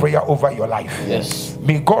lift a prayer over your life. Yes.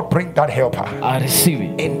 May God bring that helper I receive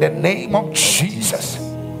it. in the name of Jesus.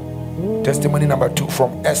 Testimony number 2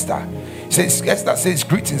 from Esther. Esther says,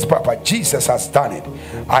 greetings, Papa. Jesus has done it.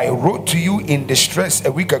 I wrote to you in distress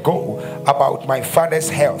a week ago about my father's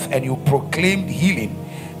health, and you proclaimed healing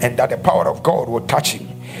and that the power of God would touch him.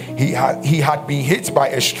 He had been hit by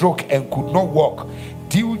a stroke and could not walk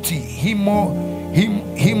due to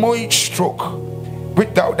hemorrhage stroke.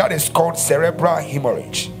 That is called cerebral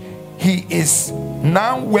hemorrhage. He is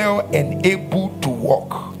now well and able to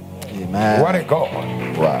walk. Amen. What a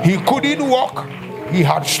God. Wow. He couldn't walk, he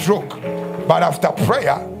had stroke, but after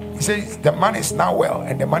prayer he says the man is now well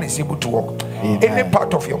and the man is able to walk. Amen. Any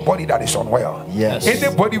part of your body that is unwell, Yes.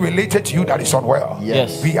 anybody related to you that is unwell,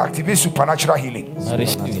 Yes. we activate supernatural healing, I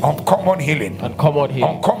receive it. uncommon healing, Uncommon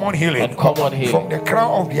healing. uncommon healing, Uncommon healing. from the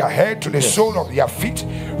crown of their head to the Yes. sole of their feet.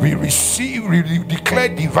 We declare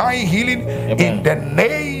divine healing in the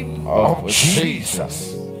name of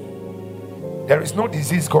Jesus. There is no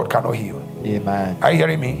disease God cannot heal. Amen. Are you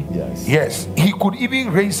hearing me? Yes. Yes. He could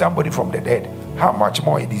even raise somebody from the dead. How much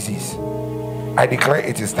more a disease? I declare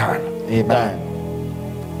it is done.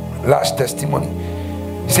 Amen. Last testimony.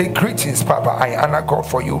 Say, greetings, Papa. I honor God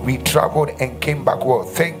for you. We traveled and came back well.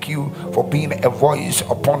 Thank you for being a voice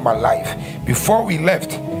upon my life. Before we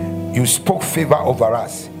left, you spoke favor over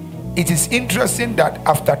us. It is interesting that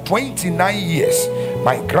after 29 years,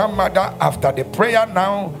 my grandmother, after the prayer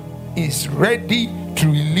now, is ready to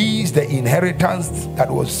release the inheritance that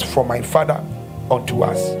was for my father unto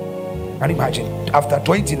us. And imagine, after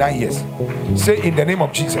 29 years, say in the name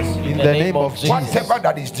of Jesus, In the name of Jesus. whatever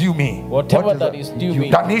that is due me, Whatever that is due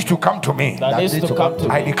me, that needs to come to me, that needs to come to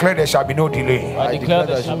I me, declare there shall be no delay. I declare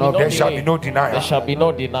there shall be no There shall be delay. no denial. There shall be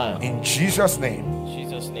no denial. In Jesus' name, In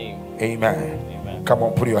Jesus' name. amen. Amen. Come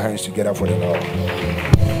on, put your hands together for the Lord.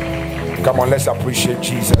 Come on, let's appreciate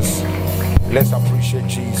Jesus. Let's appreciate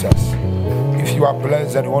Jesus. If you are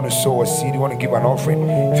blessed and you want to sow a seed, you want to give an offering,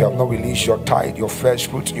 if you have not released your tithe, your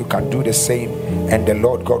first fruit, you can do the same, and the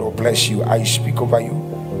Lord God will bless you. I speak over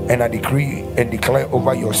you, and I decree and declare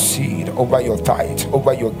over your seed, over your tithe,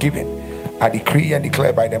 over your giving. I decree and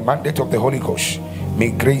declare by the mandate of the Holy Ghost,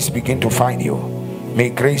 may grace begin to find you. May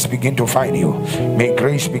grace begin to find you. May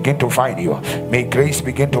grace begin to find you. May grace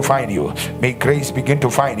begin to find you. May grace begin to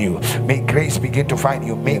find you. May grace begin to find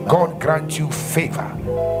you. May God grant you favor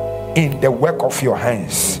in the work of your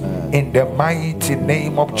hands. In the mighty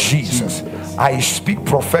name of Jesus, I speak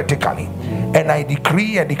prophetically, and I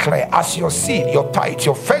decree and declare, as your seed, your tithe,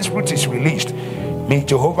 your first fruit is released, may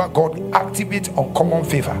Jehovah God activate uncommon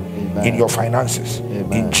favor in your finances.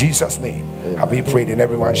 In Jesus' name. Have we prayed? And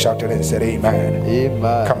everyone shouted and said amen.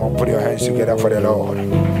 Amen. Come on, put your hands together for the Lord.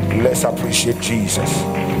 Let's appreciate Jesus.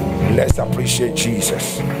 Let's appreciate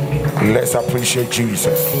Jesus. Let's appreciate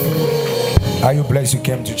Jesus. Are you blessed you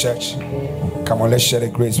came to church? Come on, let's share the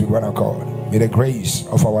grace with one accord. May the grace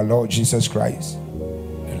of our Lord Jesus Christ,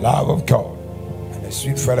 the love of God, and the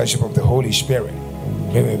sweet fellowship of the Holy Spirit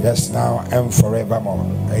be with us now and forevermore.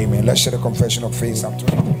 Amen. Let's share the confession of faith. Psalm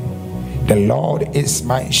 23. The Lord is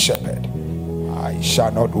my shepherd, I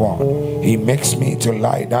shall not want. He makes me to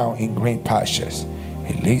lie down in green pastures.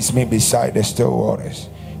 He leads me beside the still waters.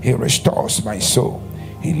 He restores my soul.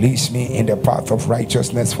 He leads me in the path of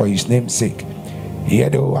righteousness for his name's sake.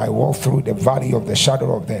 Yet though I walk through the valley of the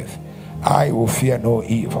shadow of death, I will fear no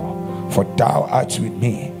evil, for thou art with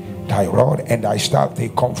me. Thy rod and thy staff, they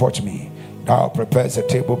comfort me. Thou prepares a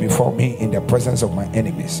table before me in the presence of my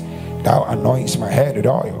enemies. Thou anoints my head with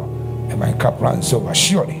oil, and my cup runs over.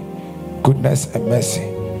 Surely goodness and mercy,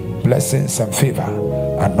 blessings and favor,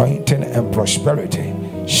 anointing and prosperity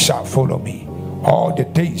shall follow me all the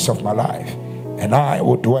days of my life, and I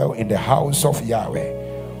will dwell in the house of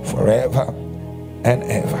Yahweh forever and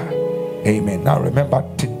ever. Amen. Now remember,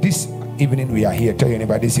 this evening we are here. Tell your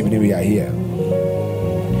neighbor, this evening we are here.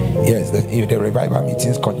 Yes, the revival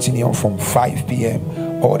meetings continue from 5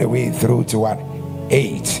 p.m. all the way through to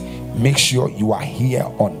 8. Make sure you are here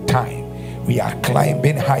on time. We are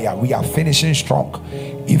climbing higher. We are finishing strong.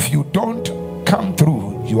 If you don't come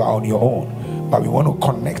through, you are on your own. But we want to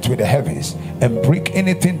connect with the heavens and break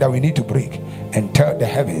anything that we need to break, and tell the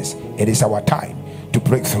heavens it is our time to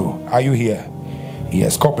break through. Are you here?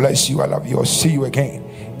 Yes. God bless you. I love you. I'll see you again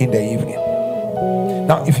in the evening.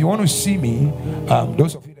 Now, if you want to see me,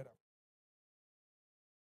 those of you